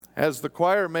As the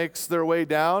choir makes their way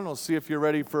down, we'll see if you're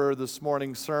ready for this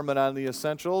morning's sermon on the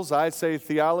essentials. I say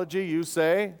theology, you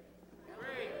say?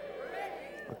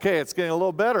 Okay, it's getting a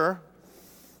little better.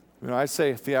 I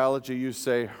say theology, you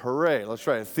say hooray. Let's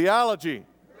try it. Theology.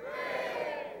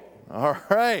 Hooray. All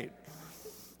right.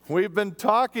 We've been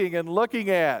talking and looking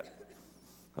at,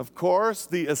 of course,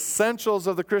 the essentials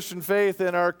of the Christian faith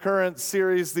in our current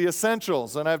series, The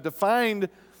Essentials. And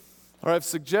I've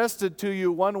suggested to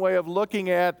you one way of looking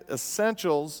at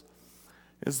essentials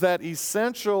is that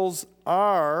essentials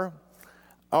are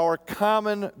our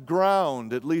common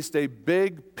ground, at least a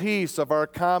big piece of our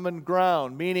common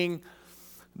ground, meaning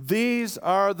these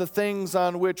are the things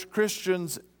on which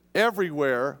Christians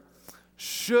everywhere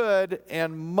should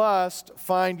and must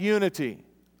find unity,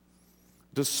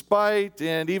 despite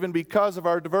and even because of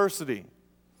our diversity.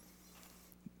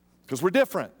 Because we're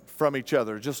different from each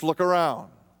other. Just look around.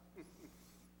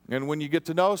 And when you get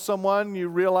to know someone, you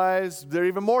realize they're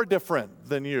even more different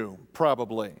than you,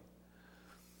 probably.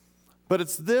 But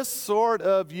it's this sort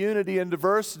of unity and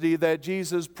diversity that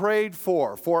Jesus prayed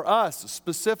for us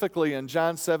specifically in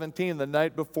John 17, the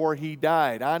night before he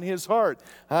died. On his heart,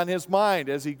 on his mind,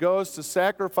 as he goes to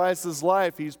sacrifice his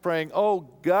life, he's praying, "Oh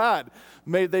God,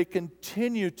 may they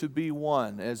continue to be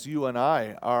one as you and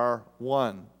I are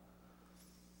one."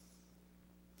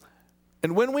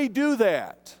 And when we do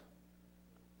that,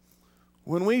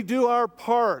 when we do our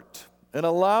part in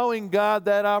allowing God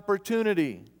that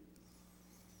opportunity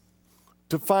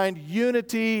to find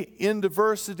unity in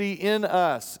diversity in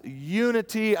us,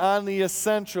 unity on the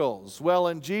essentials, well,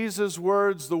 in Jesus'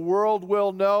 words, the world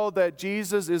will know that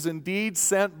Jesus is indeed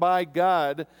sent by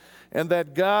God and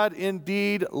that God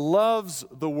indeed loves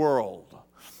the world.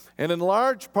 And in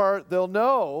large part, they'll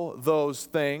know those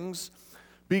things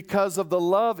because of the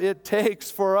love it takes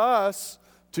for us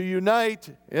to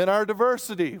unite in our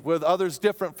diversity with others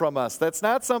different from us. That's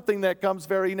not something that comes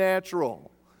very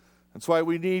natural. That's why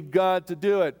we need God to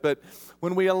do it. But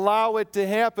when we allow it to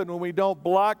happen, when we don't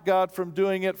block God from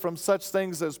doing it from such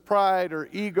things as pride or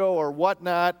ego or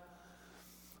whatnot,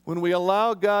 when we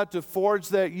allow God to forge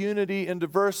that unity and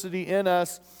diversity in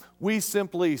us, we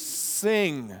simply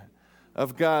sing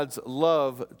of God's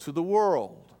love to the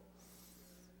world.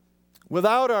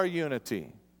 Without our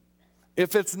unity,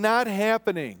 if it's not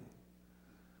happening,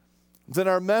 then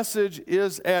our message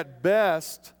is at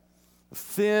best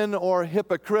thin or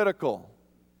hypocritical.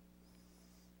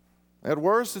 At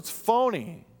worst, it's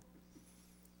phony,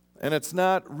 and it's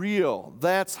not real.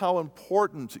 That's how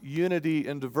important unity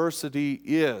and diversity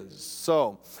is.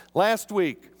 So, last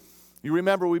week, you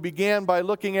remember we began by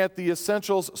looking at the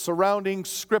essentials surrounding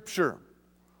Scripture.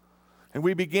 And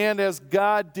we began as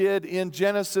God did in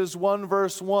Genesis 1,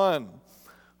 verse 1,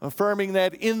 affirming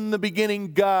that in the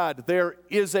beginning God, there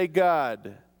is a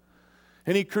God.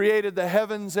 And he created the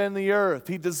heavens and the earth.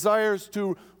 He desires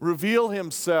to reveal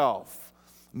himself,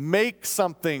 make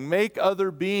something, make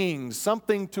other beings,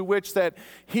 something to which that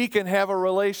he can have a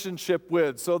relationship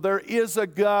with. So there is a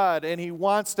God, and he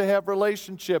wants to have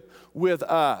relationship with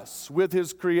us, with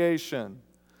his creation.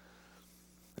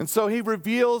 And so he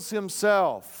reveals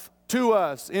himself to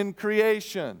us in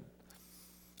creation.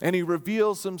 And he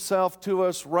reveals himself to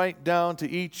us right down to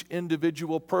each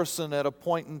individual person at a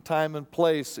point in time and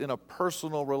place in a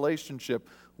personal relationship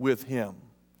with him.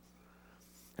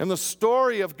 And the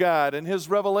story of God and his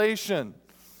revelation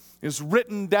is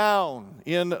written down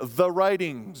in the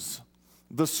writings,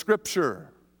 the Scripture.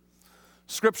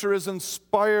 Scripture is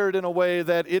inspired in a way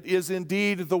that it is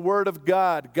indeed the Word of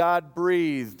God,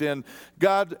 God-breathed. And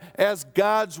God, as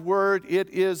God's Word, it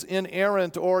is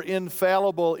inerrant or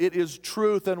infallible. It is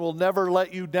truth and will never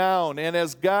let you down. And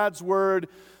as God's Word,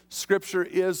 Scripture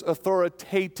is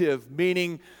authoritative,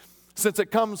 meaning since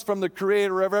it comes from the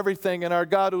Creator of everything and our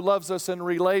God who loves us and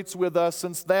relates with us,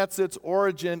 since that's its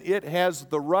origin, it has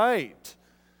the right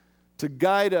to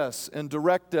guide us and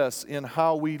direct us in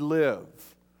how we live.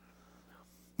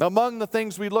 Now, among the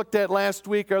things we looked at last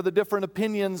week are the different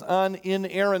opinions on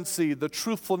inerrancy, the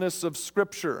truthfulness of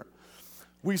Scripture.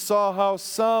 We saw how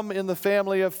some in the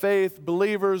family of faith,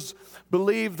 believers,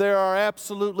 believe there are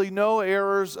absolutely no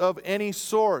errors of any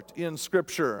sort in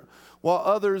Scripture, while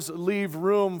others leave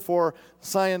room for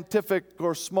scientific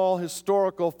or small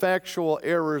historical factual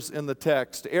errors in the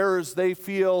text, errors they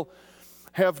feel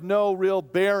have no real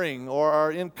bearing or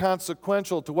are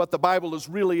inconsequential to what the Bible is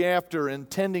really after,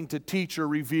 intending to teach or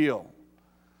reveal.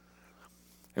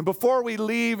 And before we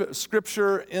leave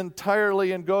Scripture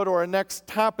entirely and go to our next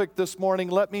topic this morning,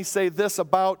 let me say this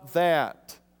about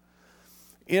that.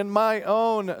 In my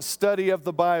own study of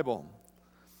the Bible,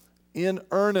 in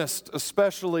earnest,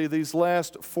 especially these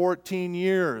last 14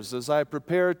 years as I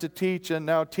prepared to teach and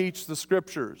now teach the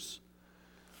Scriptures.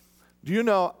 Do you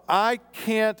know, I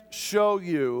can't show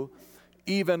you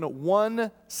even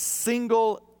one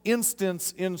single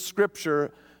instance in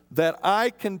Scripture that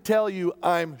I can tell you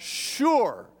I'm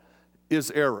sure is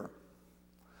error.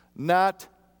 Not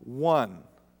one.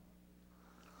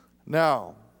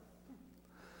 Now,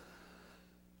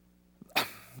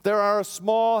 there are a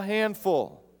small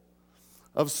handful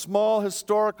of small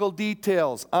historical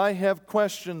details I have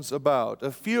questions about.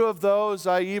 A few of those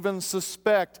I even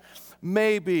suspect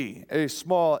may be a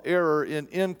small error in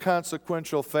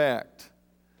inconsequential fact.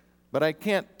 But I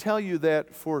can't tell you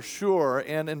that for sure.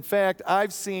 And in fact,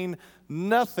 I've seen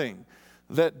nothing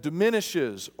that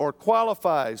diminishes or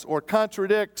qualifies or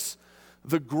contradicts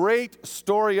the great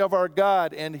story of our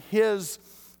God and His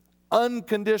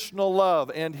unconditional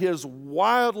love and His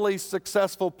wildly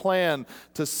successful plan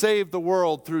to save the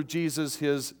world through Jesus,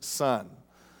 His Son.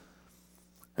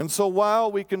 And so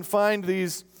while we can find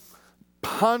these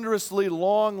ponderously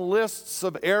long lists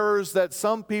of errors that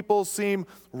some people seem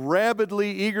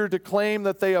rabidly eager to claim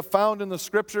that they have found in the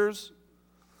Scriptures,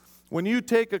 when you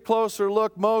take a closer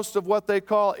look, most of what they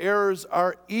call errors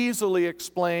are easily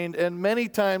explained and many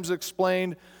times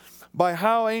explained by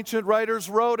how ancient writers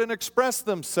wrote and expressed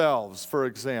themselves, for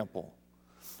example.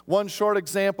 One short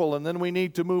example, and then we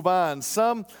need to move on.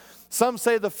 Some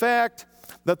say the fact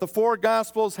that the four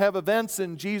Gospels have events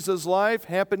in Jesus' life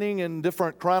happening in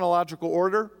different chronological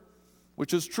order,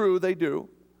 which is true, they do.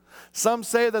 Some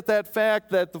say that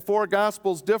fact that the four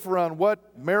Gospels differ on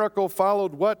what miracle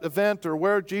followed what event or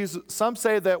where Jesus, some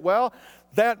say that, well,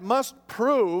 that must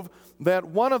prove that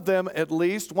one of them at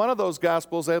least, one of those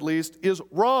Gospels at least, is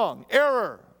wrong,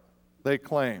 error, they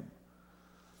claim.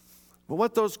 But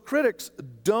what those critics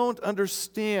don't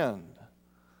understand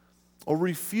or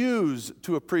refuse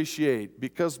to appreciate,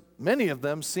 because many of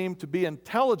them seem to be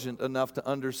intelligent enough to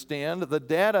understand the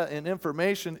data and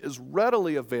information is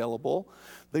readily available,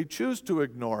 they choose to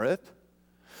ignore it.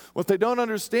 What they don't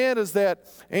understand is that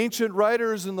ancient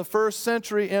writers in the first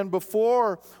century and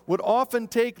before would often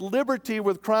take liberty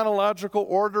with chronological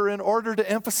order in order to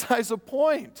emphasize a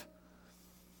point.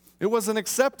 It was an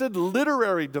accepted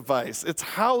literary device. It's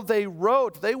how they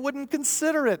wrote. They wouldn't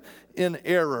consider it in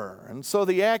error. And so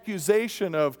the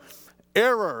accusation of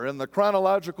error in the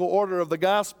chronological order of the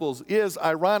Gospels is,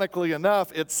 ironically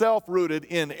enough, itself rooted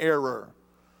in error.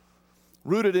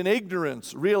 Rooted in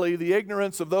ignorance, really, the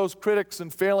ignorance of those critics in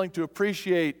failing to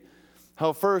appreciate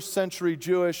how first century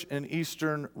Jewish and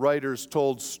Eastern writers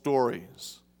told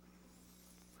stories.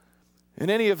 In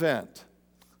any event,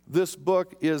 this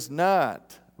book is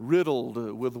not riddled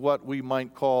with what we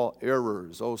might call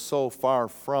errors. Oh, so far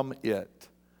from it.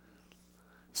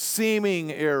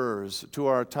 Seeming errors to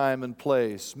our time and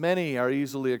place. Many are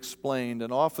easily explained,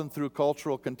 and often through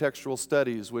cultural contextual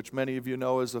studies, which many of you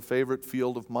know is a favorite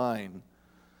field of mine.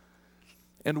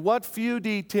 And what few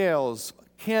details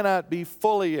cannot be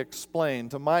fully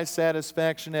explained, to my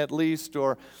satisfaction at least,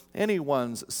 or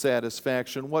anyone's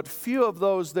satisfaction, what few of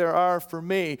those there are for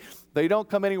me, they don't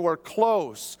come anywhere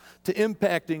close to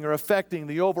impacting or affecting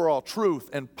the overall truth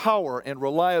and power and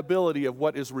reliability of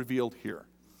what is revealed here.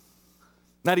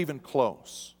 Not even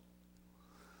close.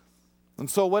 And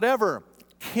so whatever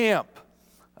camp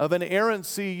of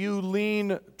inerrancy you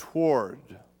lean toward,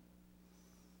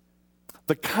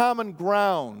 the common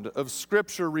ground of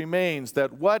Scripture remains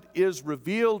that what is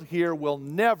revealed here will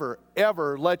never,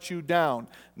 ever let you down.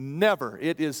 Never.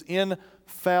 It is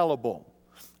infallible.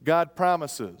 God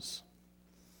promises.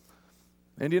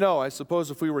 And I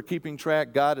suppose if we were keeping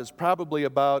track, God is probably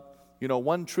about,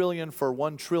 1 trillion for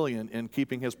 1 trillion in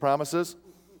keeping His promises.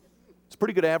 It's a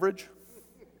pretty good average.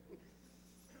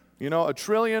 A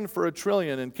trillion for a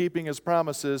trillion in keeping His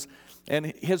promises.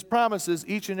 And His promises,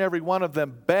 each and every one of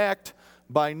them, backed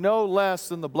by no less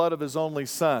than the blood of His only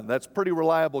Son. That's pretty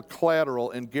reliable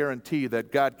collateral and guarantee that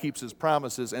God keeps His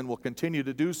promises and will continue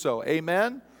to do so.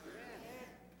 Amen?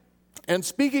 And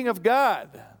speaking of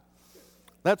God,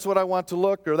 that's what I want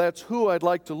to that's who I'd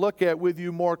like to look at with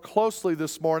you more closely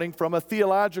this morning from a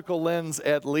theological lens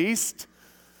at least.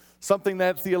 Something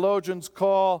that theologians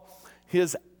call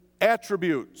His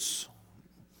attributes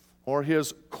or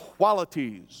His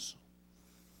qualities.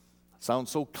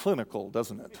 Sounds so clinical,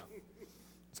 doesn't it?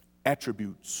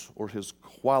 Attributes or His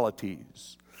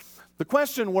qualities. The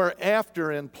question we're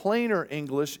after in plainer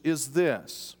English is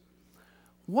this: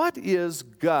 what is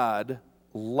God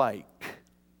like?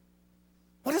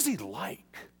 What is He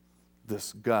like,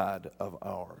 this God of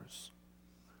ours?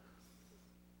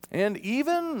 And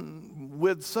even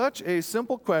with such a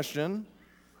simple question,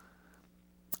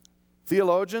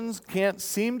 theologians can't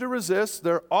seem to resist.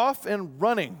 They're off and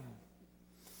running,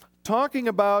 talking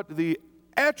about the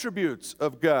attributes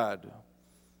of God,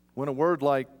 when a word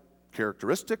like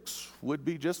characteristics would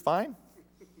be just fine.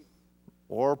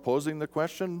 Or posing the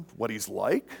question, what he's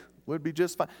like would be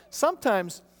just fine.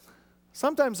 Sometimes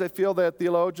I feel that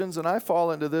theologians, and I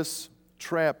fall into this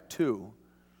trap too.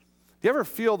 Do you ever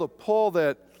feel the pull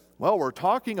that, well, we're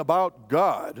talking about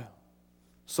God,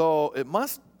 so it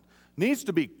needs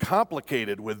to be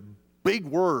complicated with big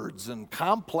words and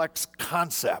complex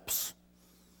concepts?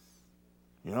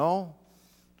 You know?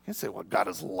 You can say what God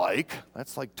is like.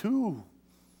 That's like too,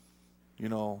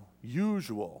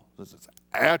 usual. This is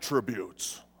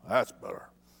attributes. That's better.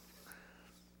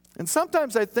 And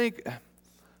sometimes I think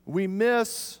we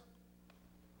miss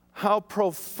how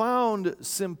profound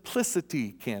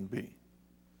simplicity can be.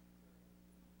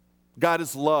 God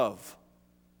is love.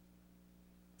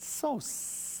 So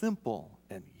simple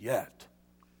and yet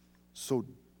so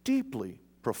deeply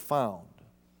profound.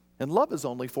 And love is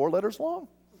only 4 letters long.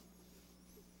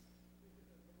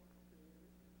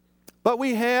 But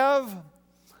we have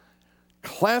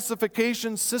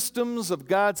classification systems of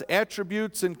God's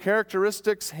attributes and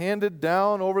characteristics handed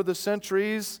down over the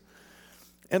centuries.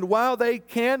 And while they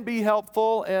can be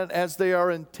helpful, and as they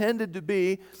are intended to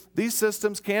be, these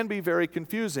systems can be very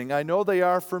confusing. I know they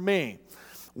are for me.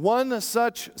 One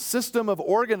such system of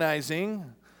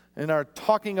organizing, in our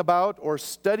talking about or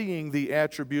studying the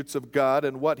attributes of God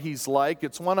and what He's like,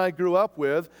 it's one I grew up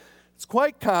with. It's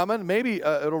quite common. Maybe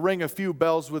it'll ring a few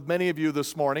bells with many of you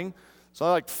this morning. So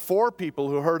I like 4 people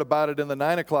who heard about it in the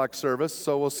 9 o'clock service,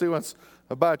 so we'll see what's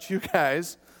about you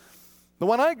guys. The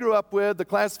one I grew up with, the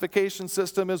classification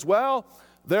system is, well,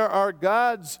 there are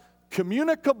God's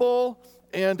communicable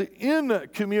and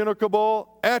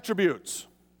incommunicable attributes.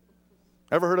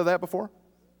 Ever heard of that before?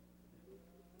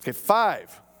 Okay,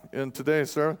 5 in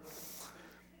today's sermon.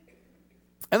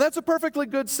 And that's a perfectly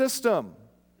good system.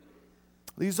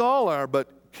 These all are,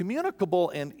 but communicable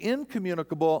and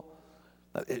incommunicable,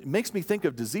 it makes me think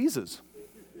of diseases.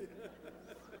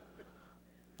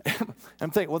 I'm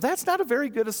thinking, well, that's not a very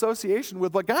good association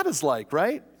with what God is like,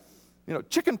 right?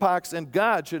 Chickenpox and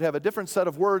God should have a different set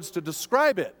of words to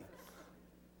describe it.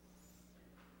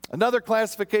 Another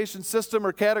classification system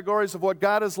or categories of what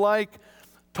God is like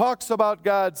talks about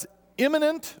God's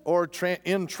immanent or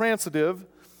intransitive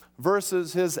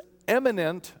versus His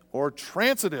eminent or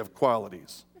transitive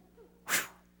qualities. Whew.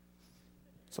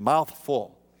 It's a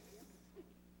mouthful.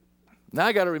 Now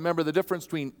I got to remember the difference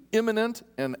between immanent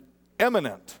and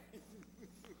eminent.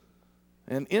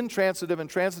 And intransitive and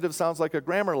transitive sounds like a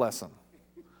grammar lesson.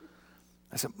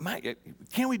 I said,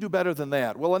 can't we do better than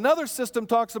that? Well, another system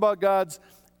talks about God's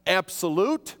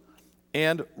absolute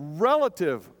and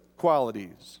relative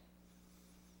qualities.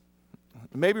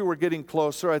 Maybe we're getting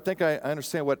closer. I think I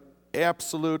understand what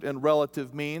absolute and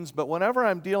relative means, but whenever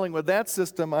I'm dealing with that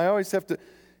system, I always have to,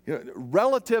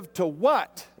 relative to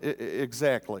what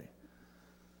exactly?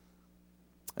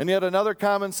 And yet another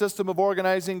common system of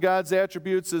organizing God's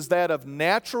attributes is that of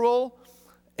natural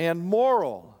and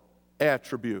moral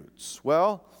attributes.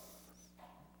 Well,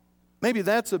 maybe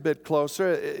that's a bit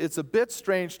closer. It's a bit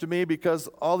strange to me because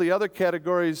all the other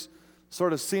categories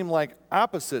sort of seem like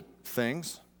opposite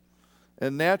things.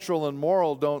 And natural and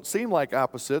moral don't seem like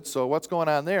opposites, so what's going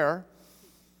on there?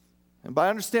 But I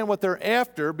understand what they're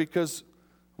after because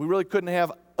we really couldn't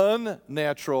have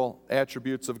unnatural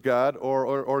attributes of God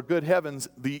or good heavens,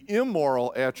 the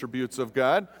immoral attributes of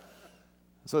God.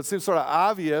 So it seems sort of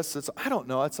obvious. I don't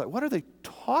know. It's like, what are they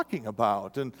talking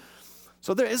about? And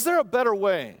so is there a better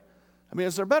way? I mean,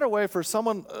 is there a better way for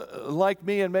someone like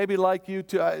me and maybe like you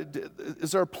is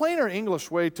there a plainer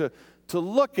English way to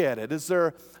look at it? Is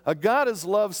there a God is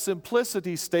love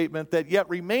simplicity statement that yet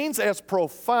remains as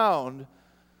profound,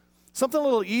 something a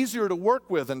little easier to work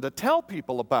with and to tell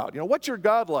people about? What's your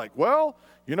God like? Well,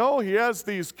 He has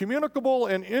these communicable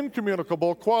and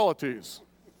incommunicable qualities.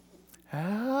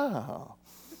 Oh,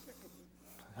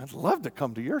 I'd love to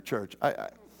come to your church. I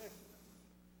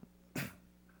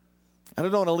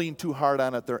don't want to lean too hard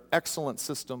on it. They're excellent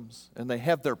systems, and they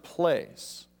have their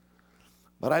place.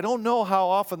 But I don't know how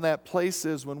often that place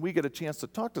is when we get a chance to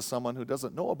talk to someone who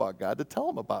doesn't know about God, to tell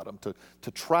them about Him,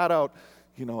 to trot out,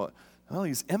 well,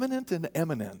 He's eminent and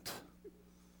eminent.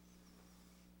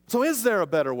 So is there a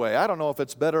better way? I don't know if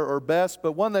it's better or best,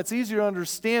 but one that's easier to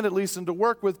understand at least and to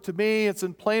work with to me. It's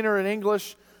in plainer in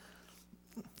English.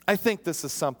 I think this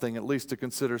is something at least to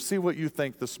consider. See what you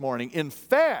think this morning. In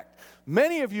fact,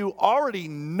 many of you already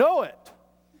know it,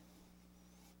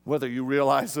 whether you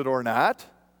realize it or not.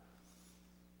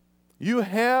 You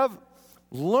have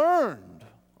learned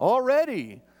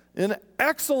already an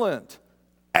excellent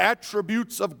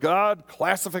attributes of God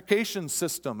classification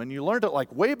system. And you learned it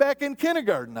like way back in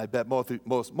kindergarten, I bet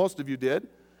most of you did.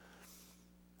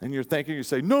 And you're thinking, you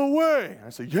say, no way. I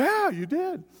say, yeah, you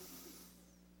did.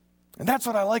 And that's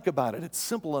what I like about it. It's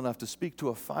simple enough to speak to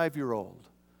a 5-year-old,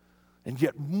 and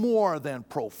yet more than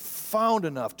profound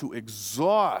enough to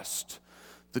exhaust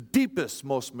the deepest,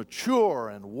 most mature,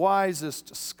 and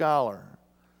wisest scholar,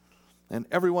 and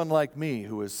everyone like me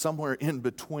who is somewhere in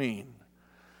between.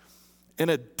 And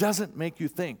it doesn't make you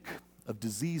think of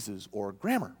diseases or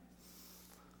grammar.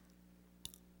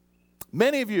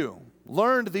 Many of you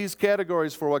learned these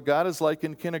categories for what God is like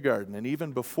in kindergarten and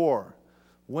even before,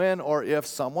 when or if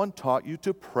someone taught you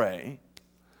to pray.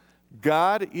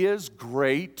 God is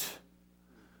great.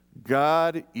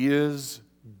 God is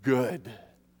good.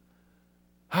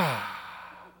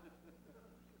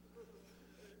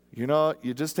 You know,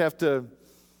 you just have to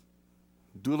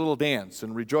do a little dance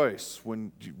and rejoice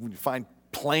when you find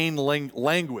plain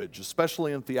language,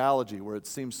 especially in theology where it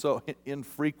seems so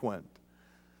infrequent.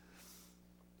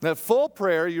 That full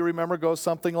prayer, you remember, goes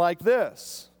something like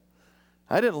this.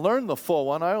 I didn't learn the full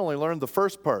one. I only learned the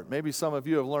first part. Maybe some of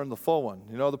you have learned the full one.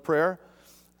 You know the prayer?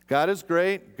 God is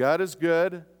great. God is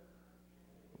good.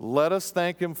 Let us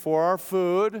thank Him for our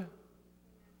food.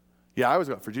 Yeah, I was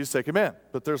going, for Jesus' sake, amen.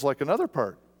 But there's like another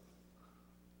part.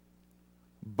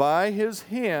 By His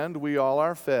hand we all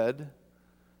are fed.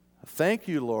 Thank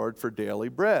you, Lord, for daily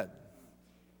bread.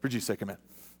 For Jesus' sake, amen.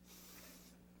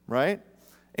 Right?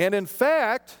 And in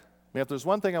fact, if there's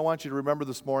one thing I want you to remember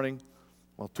this morning,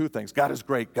 well, two things. God is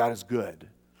great. God is good.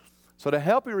 So to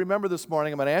help you remember this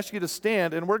morning, I'm going to ask you to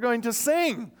stand, and we're going to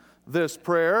sing this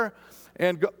prayer.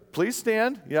 And please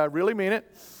stand. Yeah, I really mean it.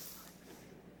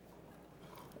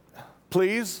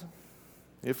 Please,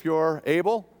 if you're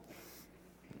able,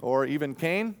 or even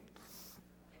Cain.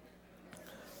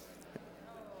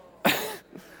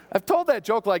 I've told that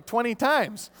joke like 20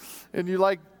 times, and you're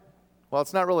like, well,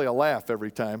 it's not really a laugh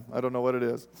every time. I don't know what it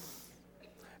is.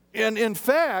 And in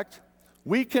fact,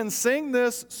 we can sing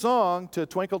this song to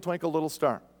Twinkle, Twinkle, Little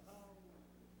Star.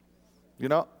 You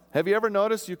know, have you ever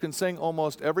noticed you can sing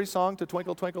almost every song to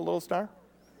Twinkle, Twinkle, Little Star?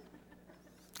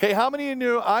 Okay, how many of you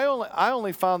knew, I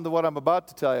only found what I'm about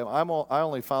to tell you, I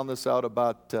only found this out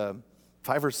about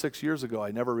 5 or 6 years ago.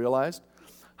 I never realized.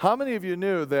 How many of you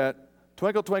knew that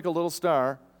Twinkle, Twinkle, Little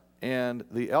Star and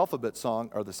the alphabet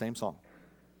song are the same song?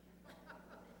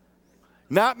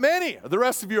 Not many. The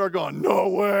rest of you are going, no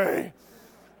way.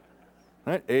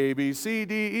 Right? A, B, C,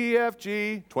 D, E, F,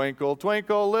 G, twinkle,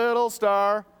 twinkle, little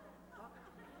star.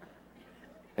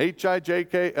 H, I, J,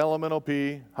 K, L, M, N, O,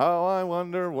 P, how I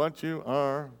wonder what you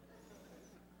are.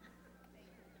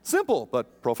 Simple,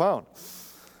 but profound.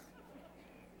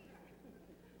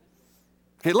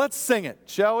 Okay, let's sing it,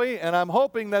 shall we? And I'm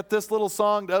hoping that this little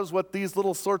song does what these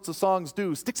little sorts of songs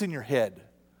do, sticks in your head.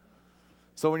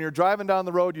 So when you're driving down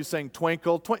the road, you sing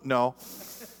twinkle, twinkle. No.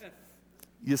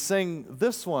 You sing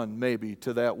this one maybe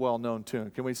to that well-known tune.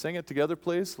 Can we sing it together,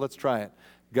 please? Let's try it.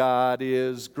 God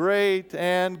is great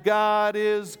and God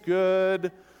is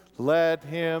good. Let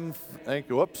Him thank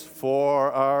you,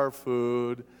 for our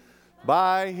food.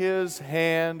 By His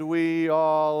hand we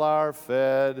all are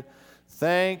fed.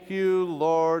 Thank you,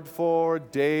 Lord, for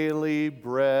daily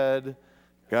bread.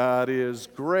 God is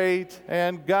great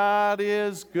and God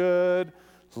is good.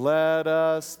 Let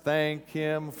us thank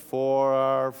Him for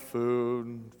our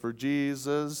food. For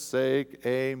Jesus' sake,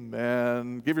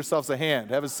 amen. Give yourselves a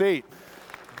hand. Have a seat.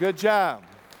 Good job.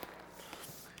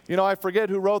 You know, I forget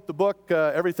who wrote the book,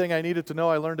 Everything I Needed to Know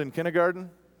I Learned in Kindergarten.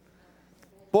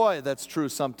 Boy, that's true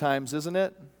sometimes, isn't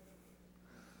it?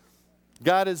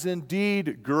 God is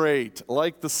indeed great,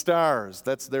 like the stars.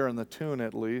 That's there in the tune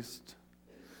at least.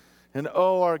 And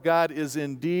oh, our God is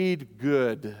indeed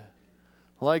good.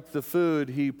 Like the food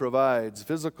He provides,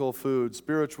 physical food,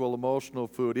 spiritual, emotional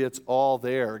food, it's all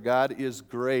there. God is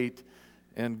great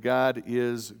and God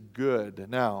is good.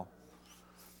 Now,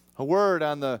 a word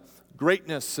on the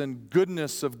greatness and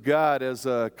goodness of God as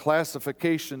a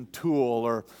classification tool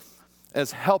or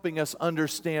as helping us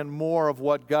understand more of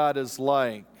what God is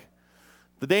like.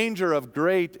 The danger of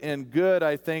great and good,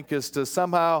 I think, is to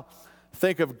somehow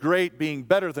think of great being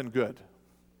better than good.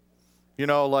 You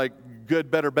know, like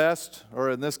good, better, best, or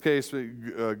in this case,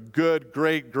 good,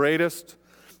 great, greatest.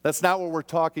 That's not what we're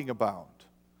talking about.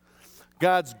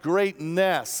 God's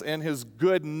greatness and His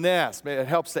goodness, it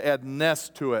helps to add ness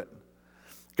to it.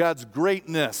 God's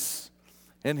greatness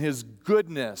and His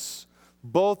goodness,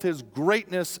 both His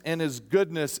greatness and His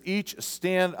goodness, each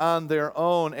stand on their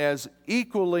own as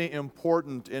equally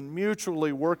important and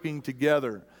mutually working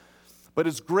together. But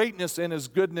His greatness and His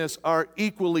goodness are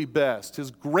equally best.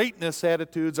 His greatness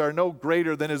attitudes are no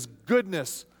greater than His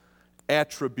goodness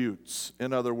attributes,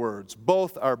 in other words.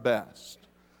 Both are best.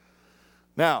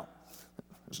 Now,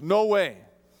 there's no way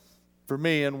for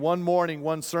me in one morning,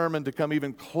 one sermon to come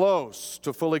even close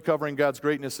to fully covering God's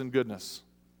greatness and goodness.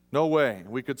 No way.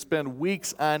 We could spend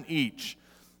weeks on each.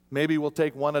 Maybe we'll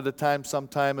take one at a time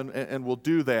sometime and we'll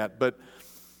do that. But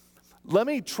let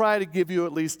me try to give you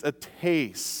at least a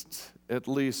taste, at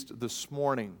least this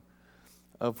morning,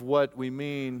 of what we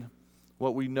mean,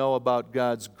 what we know about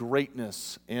God's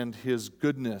greatness and His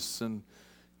goodness. And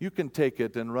you can take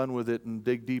it and run with it and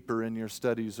dig deeper in your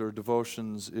studies or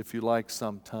devotions if you like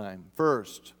sometime.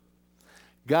 First,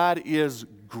 God is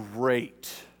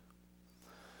great.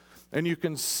 And you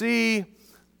can see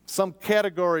some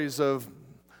subcategories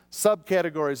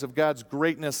of God's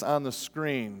greatness on the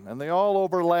screen, and they all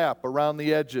overlap around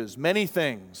the edges. Many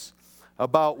things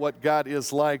about what God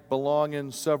is like belong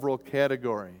in several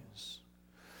categories.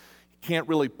 You can't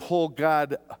really pull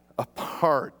God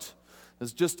apart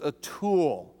as just a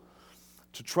tool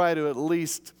to try to at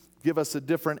least give us a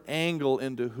different angle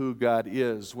into who God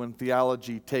is when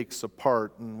theology takes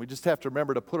apart. And we just have to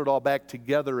remember to put it all back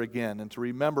together again and to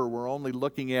remember we're only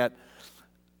looking at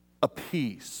a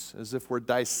piece, as if we're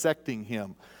dissecting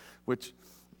Him, which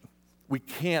we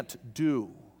can't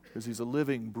do because He's a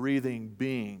living, breathing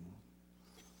being.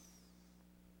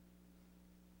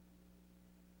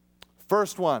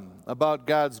 First one about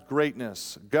God's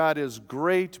greatness. God is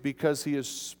great because He is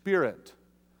Spirit.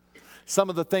 Some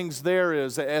of the things there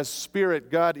is, as Spirit,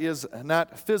 God is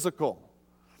not physical.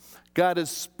 God is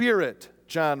Spirit,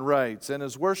 John writes, and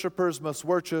His worshipers must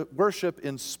worship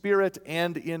in spirit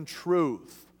and in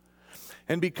truth.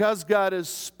 And because God is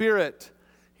Spirit,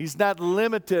 He's not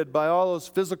limited by all those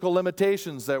physical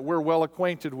limitations that we're well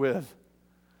acquainted with.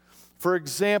 For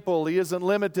example, He isn't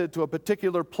limited to a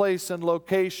particular place and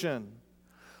location.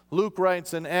 Luke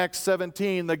writes in Acts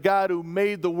 17, the God who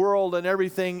made the world and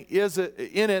everything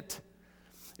in it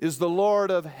is the Lord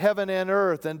of heaven and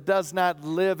earth and does not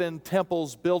live in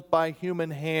temples built by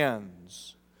human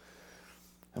hands.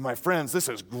 And my friends, this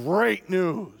is great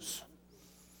news.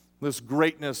 This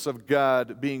greatness of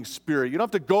God being Spirit. You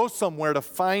don't have to go somewhere to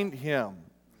find Him.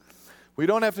 We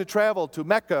don't have to travel to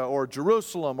Mecca or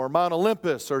Jerusalem or Mount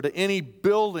Olympus or to any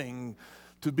building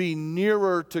to be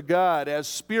nearer to God. As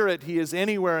Spirit, He is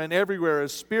anywhere and everywhere.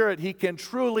 As Spirit, He can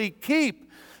truly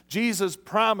keep Jesus'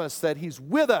 promise that He's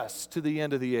with us to the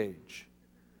end of the age.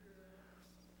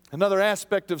 Another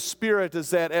aspect of Spirit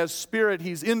is that as Spirit,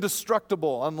 He's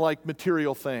indestructible, unlike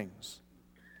material things.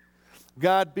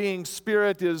 God being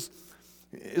Spirit is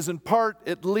in part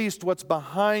at least what's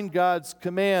behind God's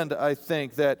command, I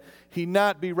think, that He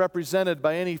not be represented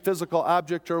by any physical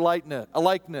object or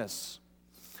likeness.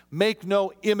 Make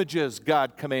no images,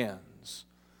 God commands.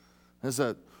 As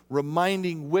a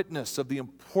reminding witness of the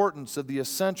importance of the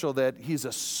essential that He's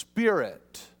a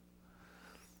Spirit.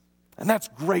 And that's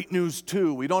great news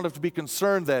too. We don't have to be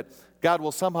concerned that God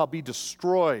will somehow be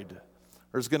destroyed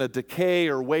or is going to decay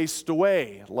or waste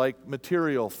away like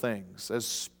material things. As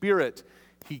Spirit,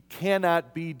 He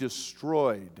cannot be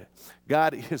destroyed.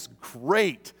 God is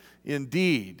great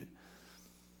indeed.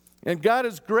 And God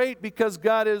is great because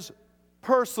God is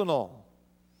personal.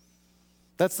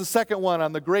 That's the second one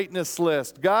on the greatness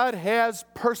list. God has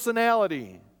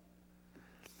personality.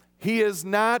 He is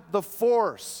not the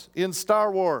Force in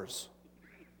Star Wars.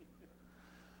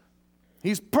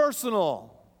 He's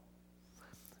personal.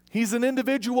 He's an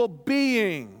individual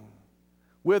being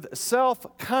with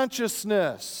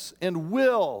self-consciousness and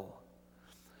will,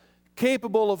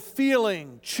 capable of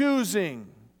feeling, choosing,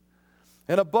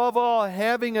 and above all,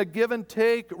 having a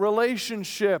give-and-take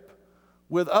relationship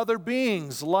with other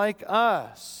beings like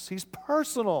us. He's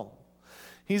personal.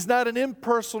 He's not an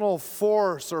impersonal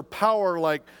force or power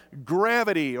like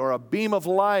gravity or a beam of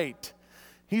light.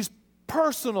 He's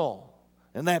personal,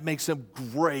 and that makes Him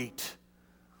great.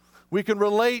 We can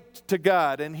relate to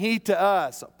God and He to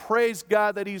us. Praise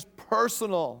God that He's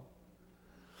personal.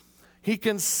 He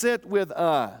can sit with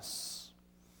us.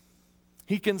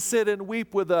 He can sit and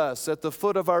weep with us at the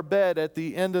foot of our bed at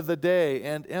the end of the day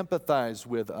and empathize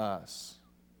with us.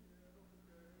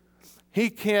 He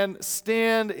can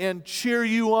stand and cheer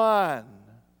you on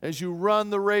as you run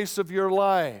the race of your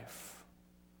life.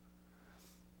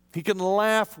 He can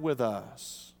laugh with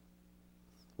us.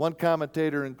 One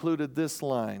commentator included this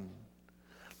line: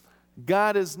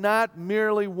 God is not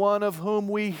merely one of whom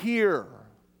we hear,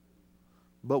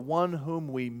 but one whom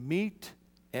we meet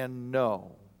and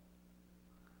know.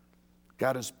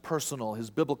 God is personal. His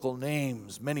biblical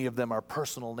names, many of them are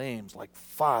personal names like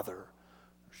Father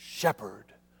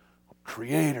shepherd,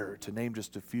 creator, to name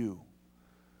just a few.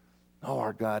 No,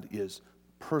 our God is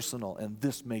personal, and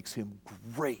this makes him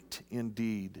great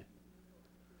indeed.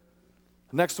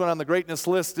 The next one on the greatness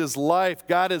list is life.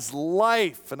 God is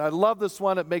life. And I love this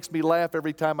one. It makes me laugh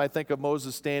every time I think of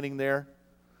Moses standing there.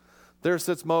 There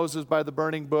sits Moses by the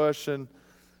burning bush, and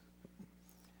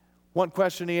one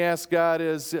question he asks God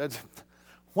is,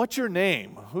 what's your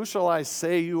name? Who shall I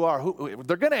say you are?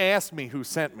 They're going to ask me who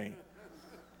sent me.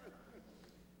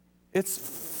 It's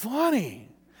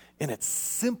funny, and it's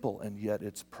simple, and yet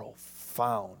it's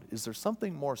profound. Is there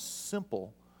something more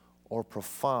simple or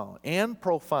profound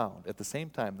at the same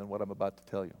time than what I'm about to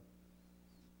tell you?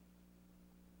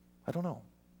 I don't know.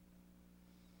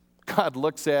 God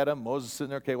looks at him. Moses is sitting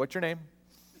there. Okay, what's your name?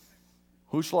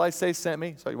 Who shall I say sent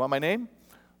me? So you want my name?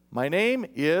 My name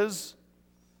is.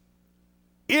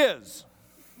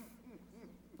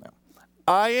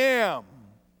 I am,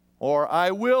 or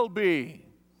I will be,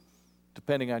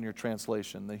 depending on your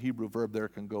translation. The Hebrew verb there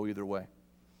can go either way.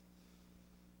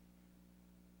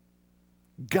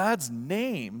 God's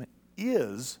name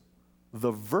is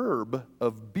the verb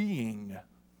of being.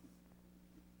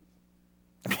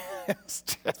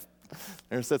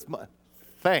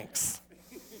 Thanks.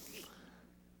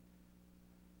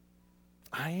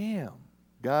 I am.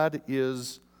 God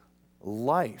is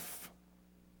life.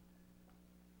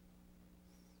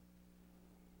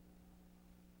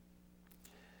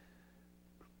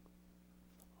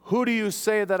 Who do you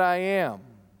say that I am?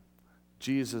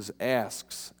 Jesus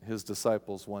asks his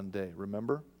disciples one day,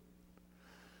 remember?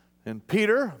 And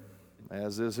Peter,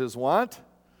 as is his wont,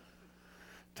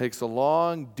 takes a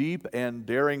long, deep, and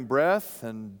daring breath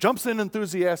and jumps in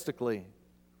enthusiastically.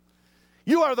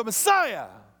 You are the Messiah,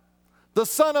 the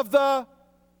Son of the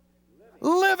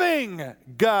living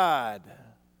God.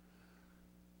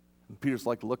 And Peter's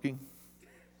like looking.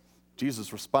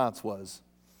 Jesus' response was,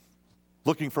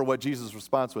 looking for what Jesus'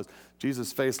 response was.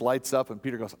 Jesus' face lights up and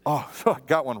Peter goes, oh, I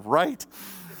got one right.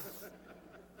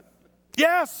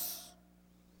 Yes!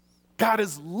 God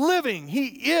is living. He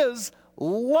is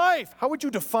life. How would you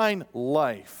define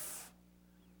life?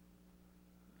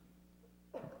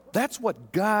 That's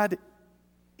what God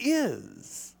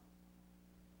is.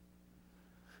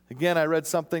 Again, I read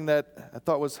something that I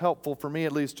thought was helpful for me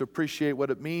at least to appreciate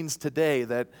what it means today,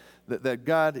 that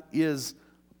God is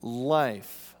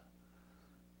life.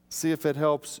 See if it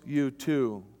helps you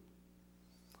too.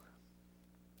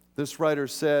 This writer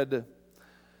said,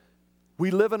 we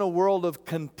live in a world of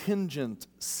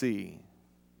contingency.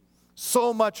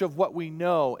 So much of what we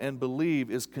know and believe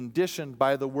is conditioned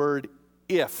by the word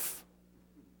if.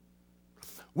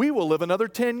 We will live another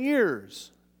 10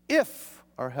 years if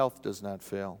our health does not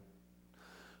fail.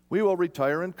 We will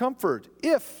retire in comfort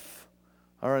if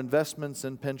our investments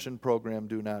and pension program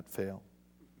do not fail.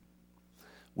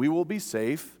 We will be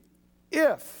safe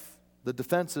if the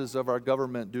defenses of our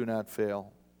government do not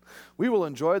fail. We will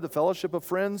enjoy the fellowship of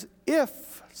friends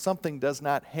if something does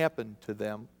not happen to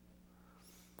them.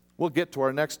 We'll get to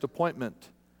our next appointment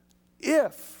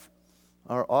if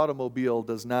our automobile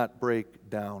does not break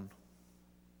down.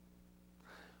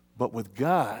 But with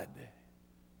God,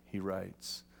 he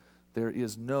writes, there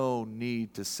is no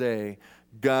need to say,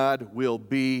 God will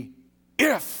be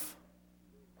if.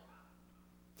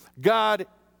 God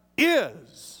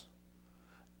is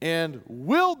and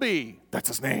will be. That's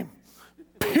his name.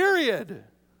 Period.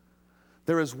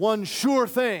 There is one sure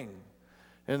thing,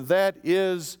 and that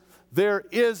is there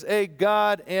is a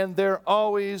God and there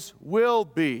always will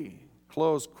be.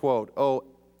 Close quote. Oh,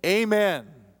 amen.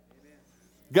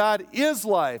 God is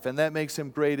life, and that makes him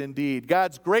great indeed.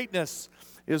 God's greatness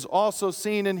is also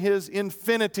seen in his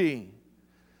infinity.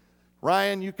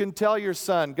 Ryan, you can tell your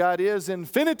son, God is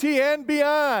infinity and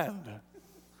beyond.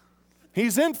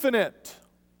 He's infinite.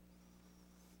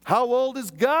 How old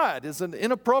is God is an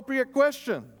inappropriate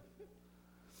question.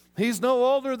 He's no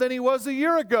older than he was a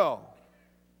year ago.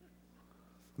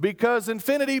 Because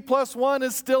infinity plus 1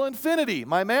 is still infinity.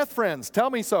 My math friends, tell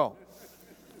me so.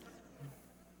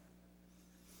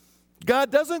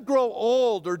 God doesn't grow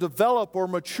old or develop or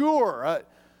mature.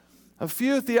 A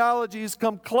few theologies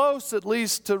come close, at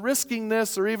least, to risking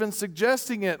this or even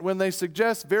suggesting it when they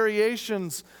suggest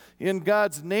variations in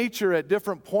God's nature at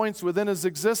different points within his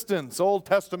existence. Old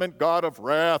Testament God of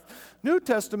wrath, New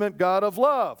Testament God of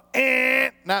love.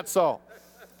 Not so.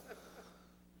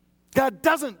 God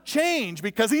doesn't change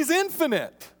because he's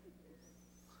infinite.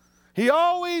 He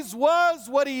always was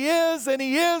what he is, and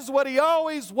he is what he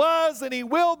always was, and he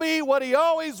will be what he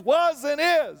always was and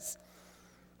is.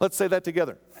 Let's say that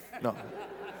together. No.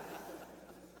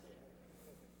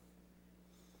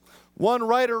 One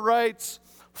writer writes,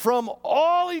 from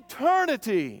all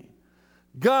eternity,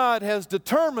 God has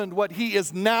determined what he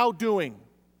is now doing.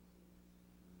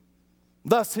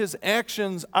 Thus, his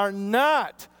actions are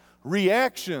not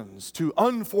reactions to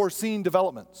unforeseen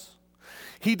developments.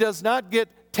 He does not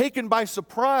get taken by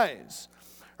surprise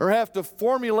or have to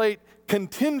formulate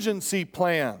contingency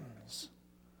plans.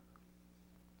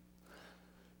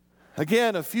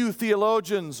 Again, a few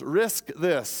theologians risk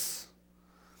this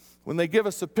when they give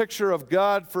us a picture of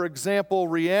God, for example,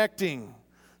 reacting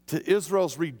to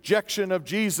Israel's rejection of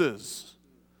Jesus.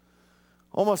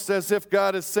 Almost as if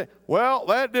God is saying, well,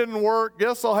 that didn't work.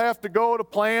 Guess I'll have to go to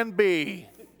plan B.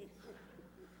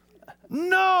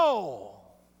 No.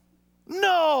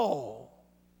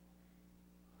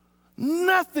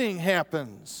 Nothing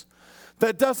happens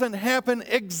that doesn't happen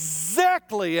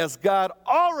exactly as God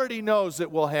already knows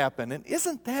it will happen. And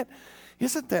isn't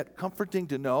that comforting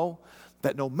to know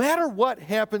that no matter what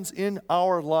happens in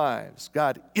our lives,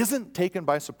 God isn't taken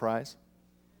by surprise?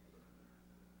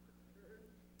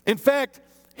 In fact,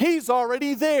 he's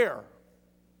already there.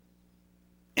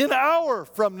 An hour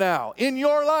from now, in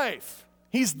your life,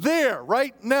 he's there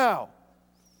right now.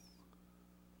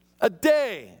 A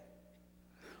day,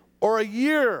 or a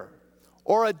year,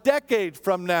 or a decade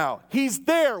from now, he's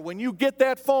there when you get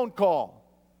that phone call.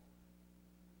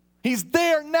 He's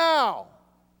there now,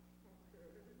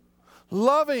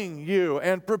 loving you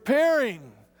and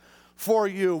preparing for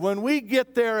you when we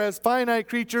get there as finite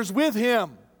creatures with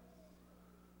him.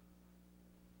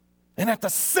 And at the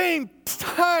same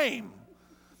time,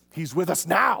 he's with us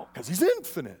now because he's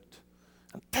infinite.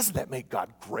 Doesn't that make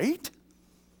God great?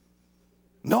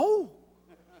 No.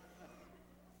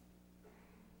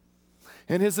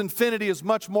 And his infinity is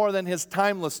much more than his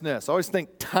timelessness. I always think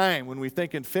time when we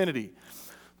think infinity.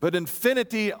 But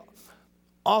infinity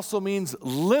also means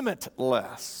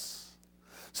limitless.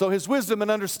 So his wisdom and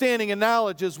understanding and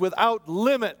knowledge is without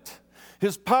limit.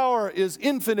 His power is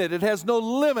infinite. It has no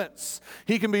limits.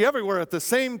 He can be everywhere at the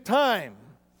same time.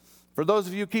 For those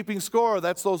of you keeping score,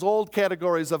 that's those old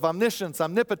categories of omniscience,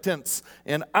 omnipotence,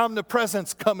 and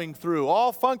omnipresence coming through.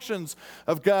 All functions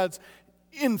of God's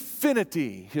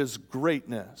infinity, his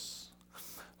greatness.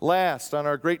 Last on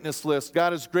our greatness list,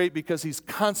 God is great because he's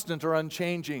constant or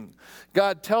unchanging.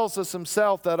 God tells us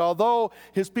himself that although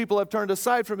his people have turned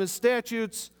aside from his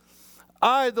statutes,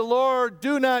 I, the Lord,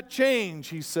 do not change,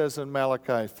 he says in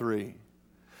Malachi 3.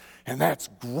 And that's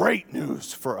great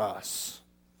news for us.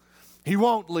 He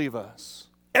won't leave us,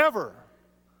 ever.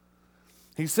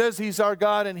 He says he's our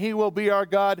God and he will be our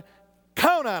God.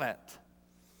 Count on it.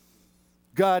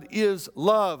 God is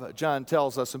love, John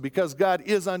tells us. And because God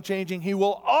is unchanging, he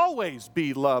will always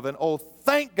be love. And oh,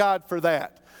 thank God for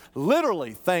that.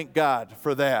 Literally, thank God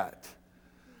for that.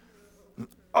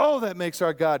 Oh, that makes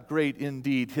our God great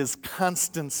indeed. His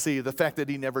constancy, the fact that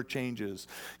he never changes.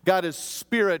 God is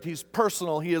spirit, he's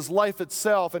personal, he is life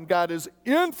itself, and God is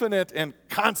infinite and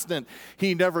constant.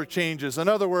 He never changes. In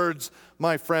other words,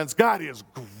 my friends, God is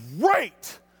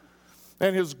great.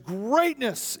 And his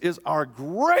greatness is our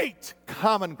great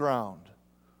common ground,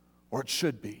 or it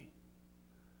should be.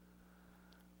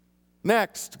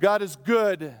 Next, God is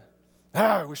good.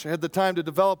 I wish I had the time to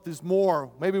develop these more.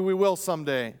 Maybe we will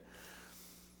someday.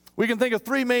 We can think of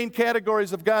three main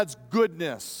categories of God's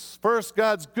goodness. First,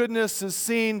 God's goodness is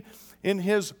seen in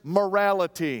his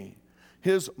morality,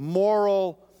 his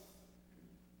moral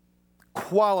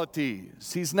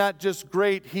qualities. He's not just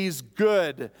great, he's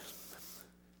good.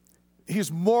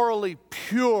 He's morally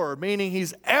pure, meaning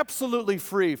he's absolutely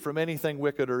free from anything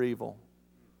wicked or evil.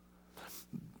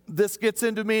 This gets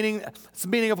into it's the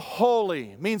meaning of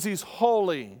holy. It means he's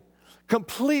holy,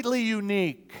 completely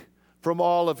unique from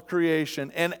all of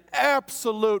creation, and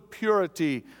absolute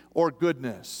purity or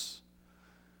goodness.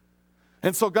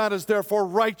 And so God is therefore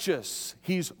righteous.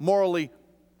 He's morally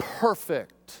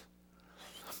perfect.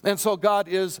 And so God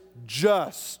is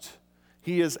just.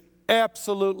 He is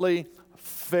absolutely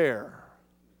fair.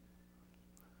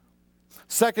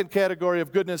 Second category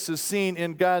of goodness is seen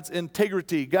in God's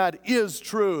integrity. God is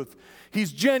truth.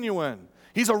 He's genuine.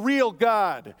 He's a real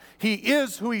God. He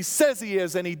is who he says he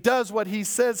is, and he does what he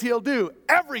says he'll do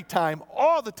every time,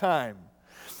 all the time.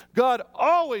 God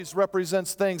always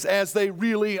represents things as they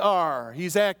really are.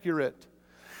 He's accurate.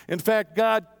 In fact,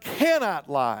 God cannot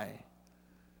lie.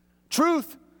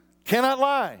 Truth cannot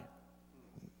lie.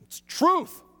 It's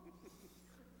truth.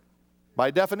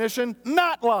 By definition,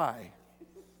 not lie.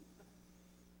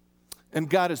 And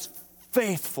God is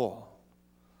faithful.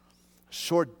 A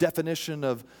short definition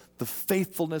of the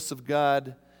faithfulness of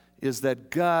God is that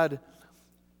God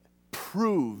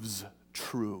proves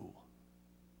true.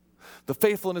 The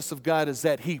faithfulness of God is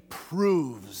that he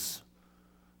proves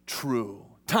true.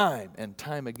 Time and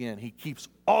time again, he keeps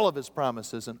all of his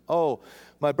promises. And oh,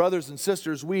 my brothers and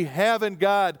sisters, we have in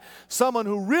God someone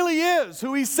who really is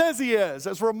who he says he is,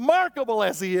 as remarkable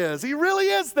as he is. He really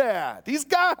is that. He's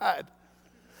God.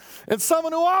 And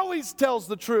someone who always tells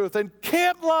the truth and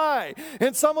can't lie.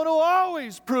 And someone who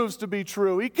always proves to be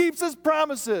true. He keeps his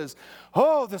promises.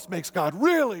 Oh, this makes God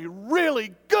really,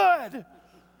 really good.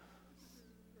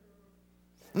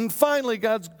 And finally,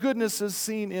 God's goodness is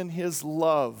seen in his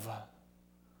love.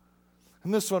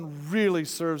 And this one really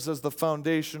serves as the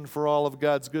foundation for all of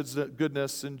God's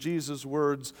goodness. In Jesus'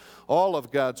 words, all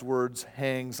of God's words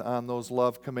hangs on those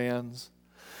love commands.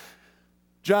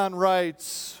 John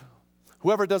writes,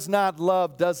 whoever does not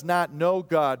love does not know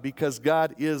God, because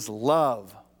God is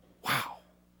love. Wow.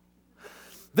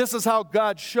 This is how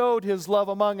God showed his love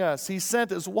among us. He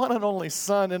sent his one and only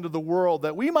Son into the world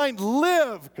that we might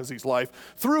live, because he's life,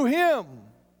 through him.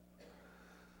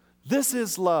 This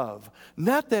is love.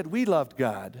 Not that we loved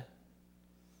God,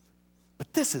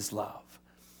 but this is love.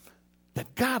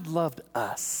 That God loved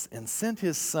us and sent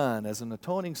his Son as an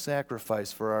atoning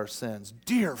sacrifice for our sins.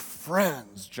 Dear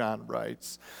friends, John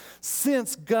writes,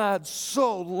 since God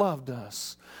so loved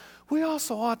us, we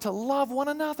also ought to love one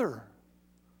another.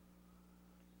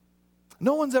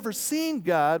 No one's ever seen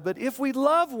God, but if we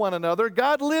love one another,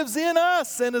 God lives in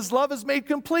us, and his love is made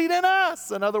complete in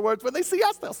us. In other words, when they see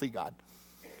us, they'll see God.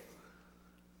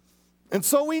 And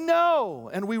so we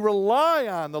know and we rely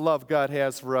on the love God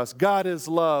has for us. God is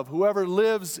love. Whoever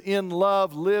lives in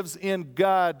love lives in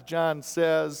God, John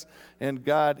says, and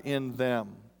God in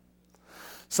them.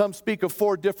 Some speak of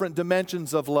 4 different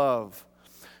dimensions of love.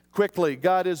 Quickly,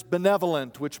 God is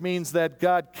benevolent, which means that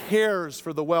God cares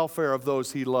for the welfare of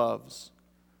those he loves.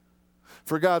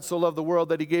 For God so loved the world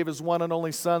that he gave his one and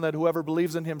only Son, that whoever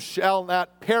believes in him shall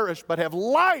not perish, but have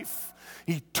life,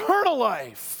 eternal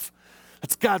life.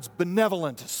 It's God's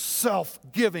benevolent,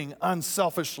 self-giving,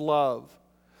 unselfish love.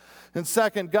 And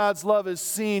second, God's love is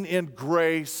seen in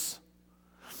grace.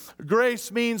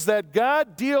 Grace means that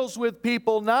God deals with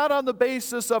people not on the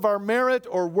basis of our merit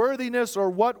or worthiness or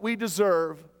what we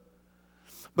deserve,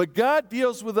 but God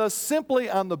deals with us simply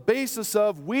on the basis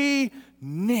of we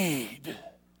need.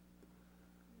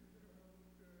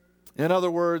 In other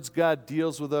words, God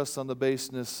deals with us on the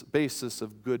basis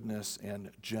of goodness and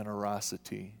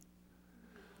generosity.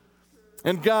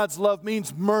 And God's love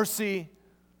means mercy.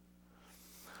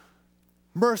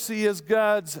 Mercy is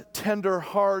God's tender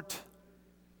heart,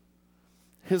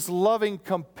 his loving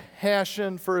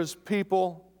compassion for his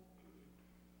people.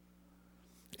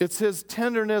 It's his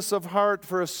tenderness of heart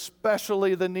for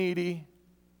especially the needy.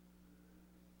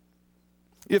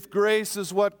 If grace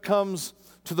is what comes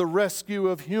to the rescue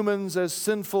of humans as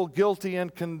sinful, guilty,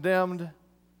 and condemned,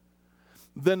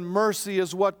 then mercy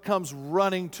is what comes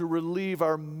running to relieve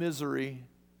our misery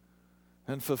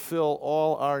and fulfill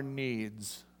all our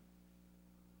needs.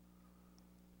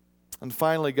 And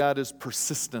finally, God is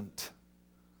persistent.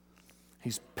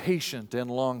 He's patient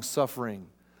and long-suffering.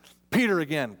 Peter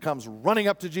again comes running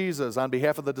up to Jesus on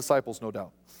behalf of the disciples, no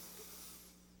doubt,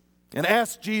 and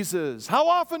asks Jesus, how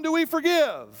often do we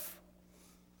forgive?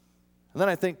 And then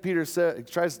I think Peter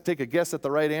tries to take a guess at the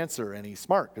right answer, and he's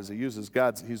smart because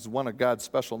he's one of God's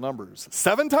special numbers.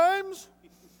 7 times?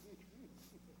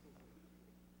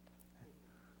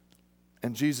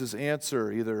 And Jesus' answer,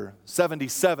 either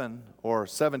 77 or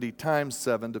 70 times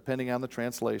 7, depending on the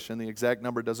translation. The exact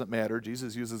number doesn't matter.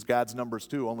 Jesus uses God's numbers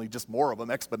too, only just more of them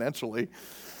exponentially,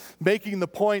 making the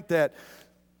point that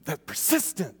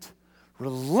persistent,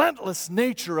 relentless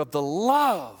nature of the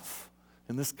love,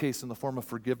 in this case in the form of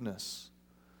forgiveness,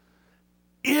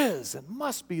 is and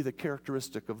must be the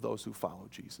characteristic of those who follow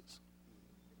Jesus.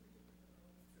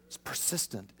 It's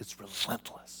persistent, it's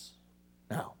relentless.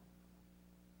 Now,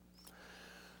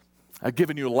 I've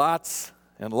given you lots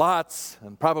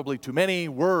and probably too many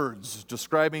words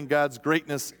describing God's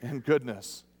greatness and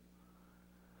goodness.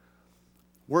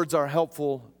 Words are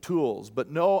helpful tools,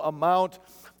 but no amount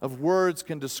of words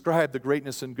can describe the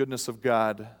greatness and goodness of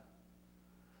God.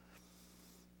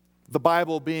 The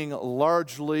Bible being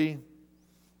largely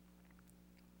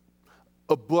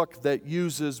a book that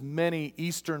uses many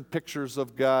Eastern pictures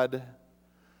of God.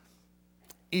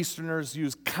 Easterners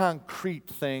use concrete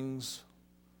things.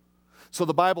 So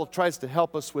the Bible tries to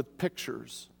help us with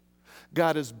pictures.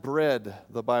 God is bread,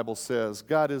 the Bible says.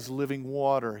 God is living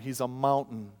water. He's a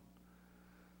mountain.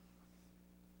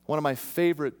 One of my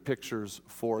favorite pictures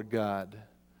for God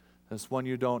is one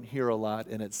you don't hear a lot,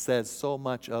 and it says so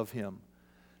much of him,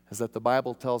 is that the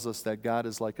Bible tells us that God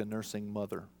is like a nursing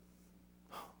mother.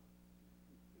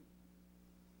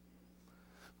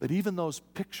 But even those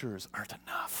pictures aren't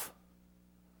enough.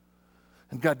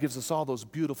 And God gives us all those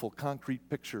beautiful concrete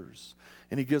pictures.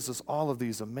 And He gives us all of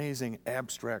these amazing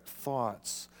abstract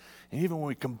thoughts. And even when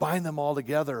we combine them all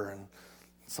together and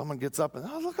someone gets up and,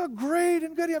 oh, look how great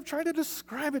and good. I'm trying to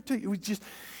describe it to you.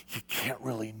 You can't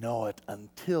really know it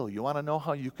until. You want to know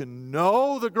how you can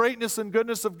know the greatness and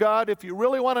goodness of God? If you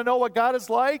really want to know what God is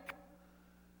like,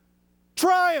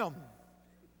 try Him.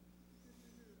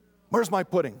 Where's my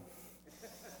pudding?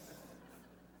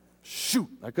 Shoot,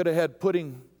 I could have had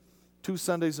pudding 2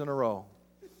 Sundays in a row.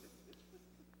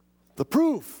 The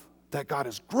proof that God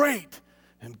is great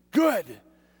and good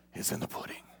is in the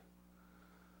pudding.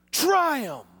 Try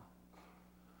Him.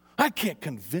 I can't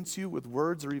convince you with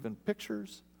words or even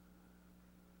pictures.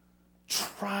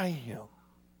 Try Him.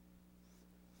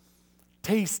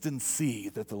 Taste and see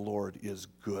that the Lord is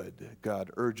good,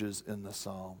 God urges in the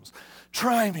Psalms.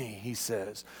 Try me, He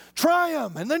says. Try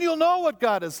Him, and then you'll know what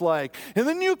God is like. And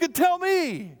then you can tell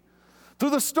me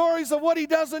through the stories of what He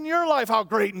does in your life how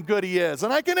great and good He is.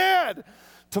 And I can add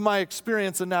to my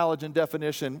experience and knowledge and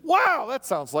definition. Wow, that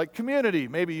sounds like community.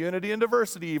 Maybe unity and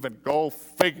diversity even. Go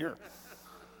figure.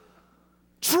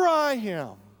 Try Him.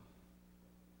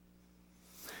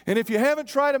 And if you haven't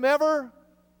tried Him ever,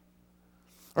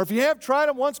 or if you have tried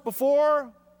Him once before,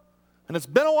 and it's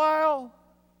been a while,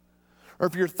 or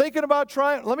if you're thinking about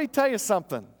trying, let me tell you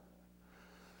something.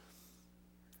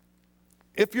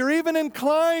 If you're even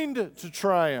inclined to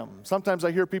try Him, sometimes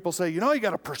I hear people say, you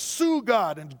got to pursue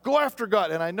God and go after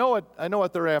God. And I know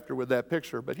what they're after with that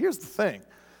picture. But here's the thing.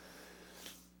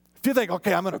 If you think,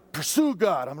 okay, I'm going to pursue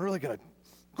God, I'm really going to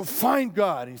go find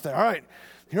God. And you think, all right,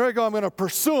 here I go, I'm going to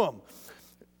pursue Him.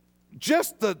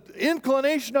 Just the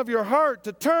inclination of your heart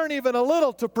to turn even a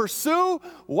little to pursue,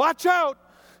 watch out,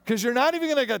 because you're not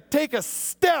even going to take a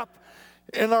step,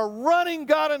 and a running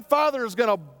God and Father is going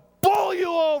to bowl you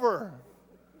over.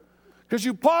 Because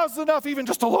you paused enough even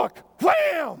just to look.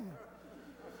 Wham!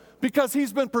 Because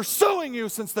He's been pursuing you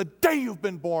since the day you've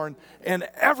been born and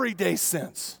every day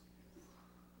since.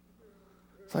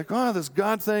 It's like, oh, this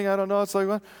God thing, I don't know. It's like,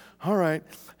 well, all right.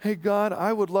 Hey, God,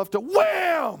 I would love to.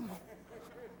 Wham!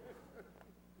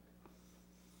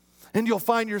 And you'll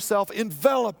find yourself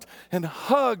enveloped and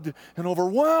hugged and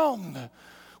overwhelmed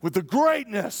with the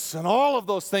greatness and all of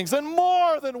those things and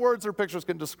more than words or pictures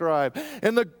can describe,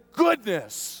 and the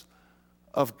goodness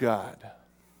of God.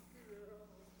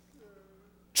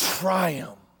 Try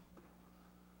Him.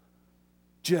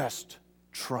 Just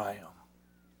try Him.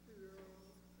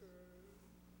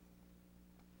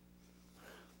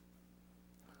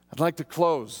 I'd like to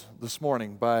close this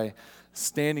morning by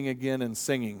standing again and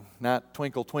singing, not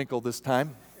Twinkle, Twinkle this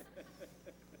time.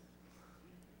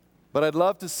 But I'd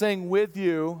love to sing with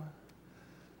you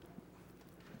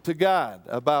to God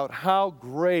about how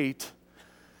great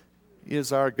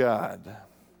is our God.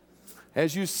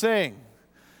 As you sing,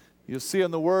 you'll see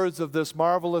in the words of this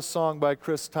marvelous song by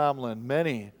Chris Tomlin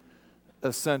many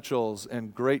essentials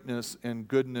and greatness and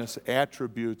goodness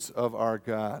attributes of our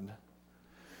God.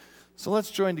 So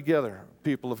let's join together,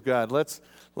 people of God. Let's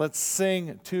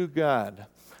sing to God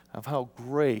of how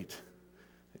great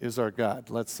is our God.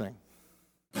 Let's sing.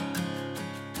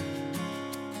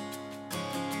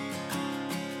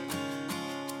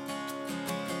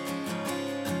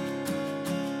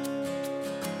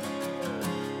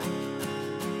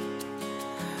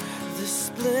 The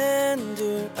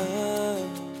splendor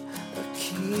of a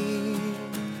king,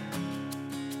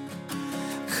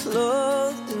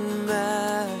 clothed in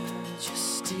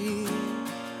majesty,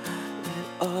 let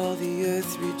all the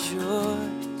earth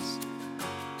rejoice,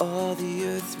 all the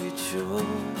earth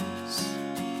rejoice.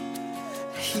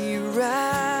 He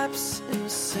wraps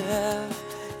Himself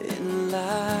in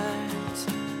light,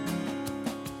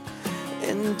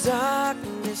 and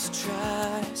darkness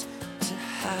tries to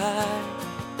hide.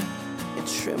 It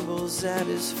trembles at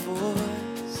His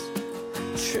voice,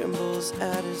 trembles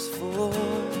at His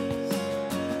voice.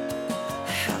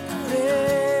 How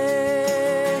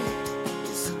great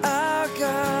is our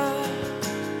God?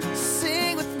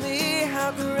 Sing with me,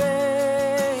 how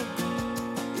great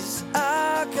is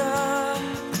our God?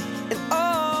 And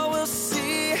all will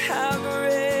see how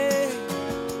great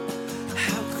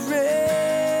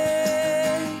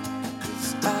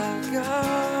is our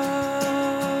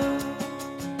God.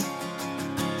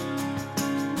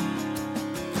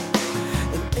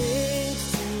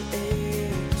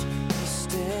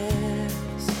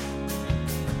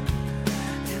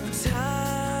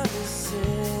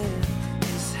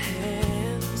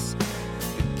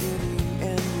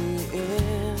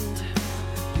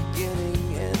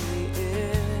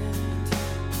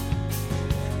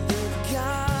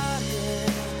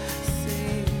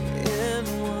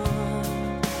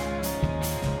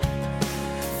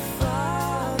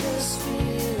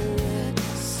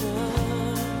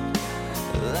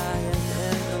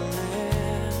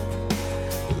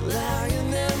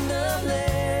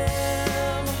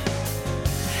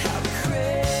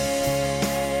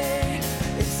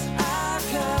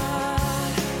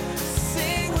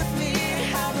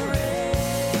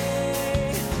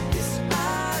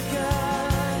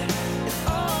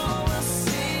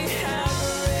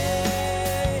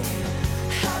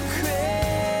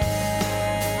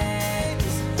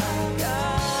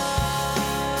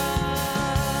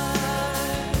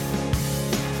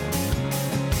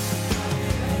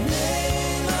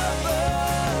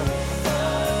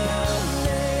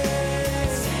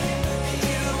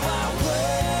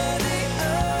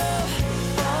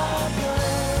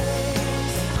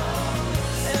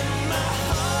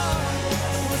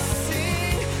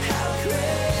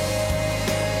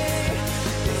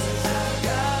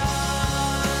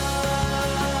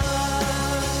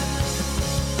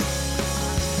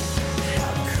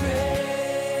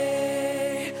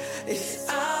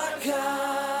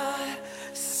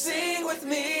 with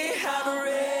me how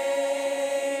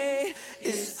great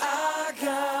is our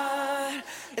God,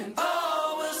 and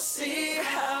all will see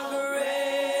how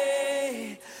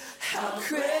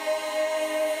great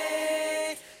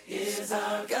is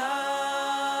our God.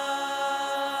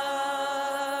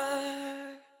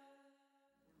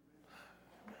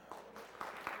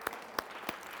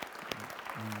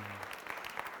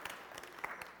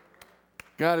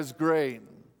 God is great.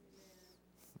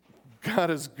 God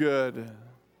is good.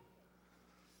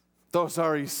 Those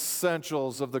are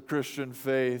essentials of the Christian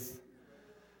faith,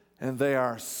 and they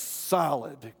are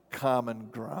solid common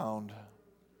ground.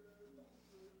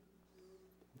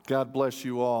 God bless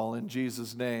you all in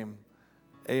Jesus' name.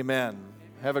 Amen.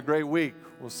 Have a great week.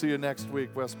 We'll see you next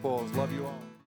week, West Poles. Love you all.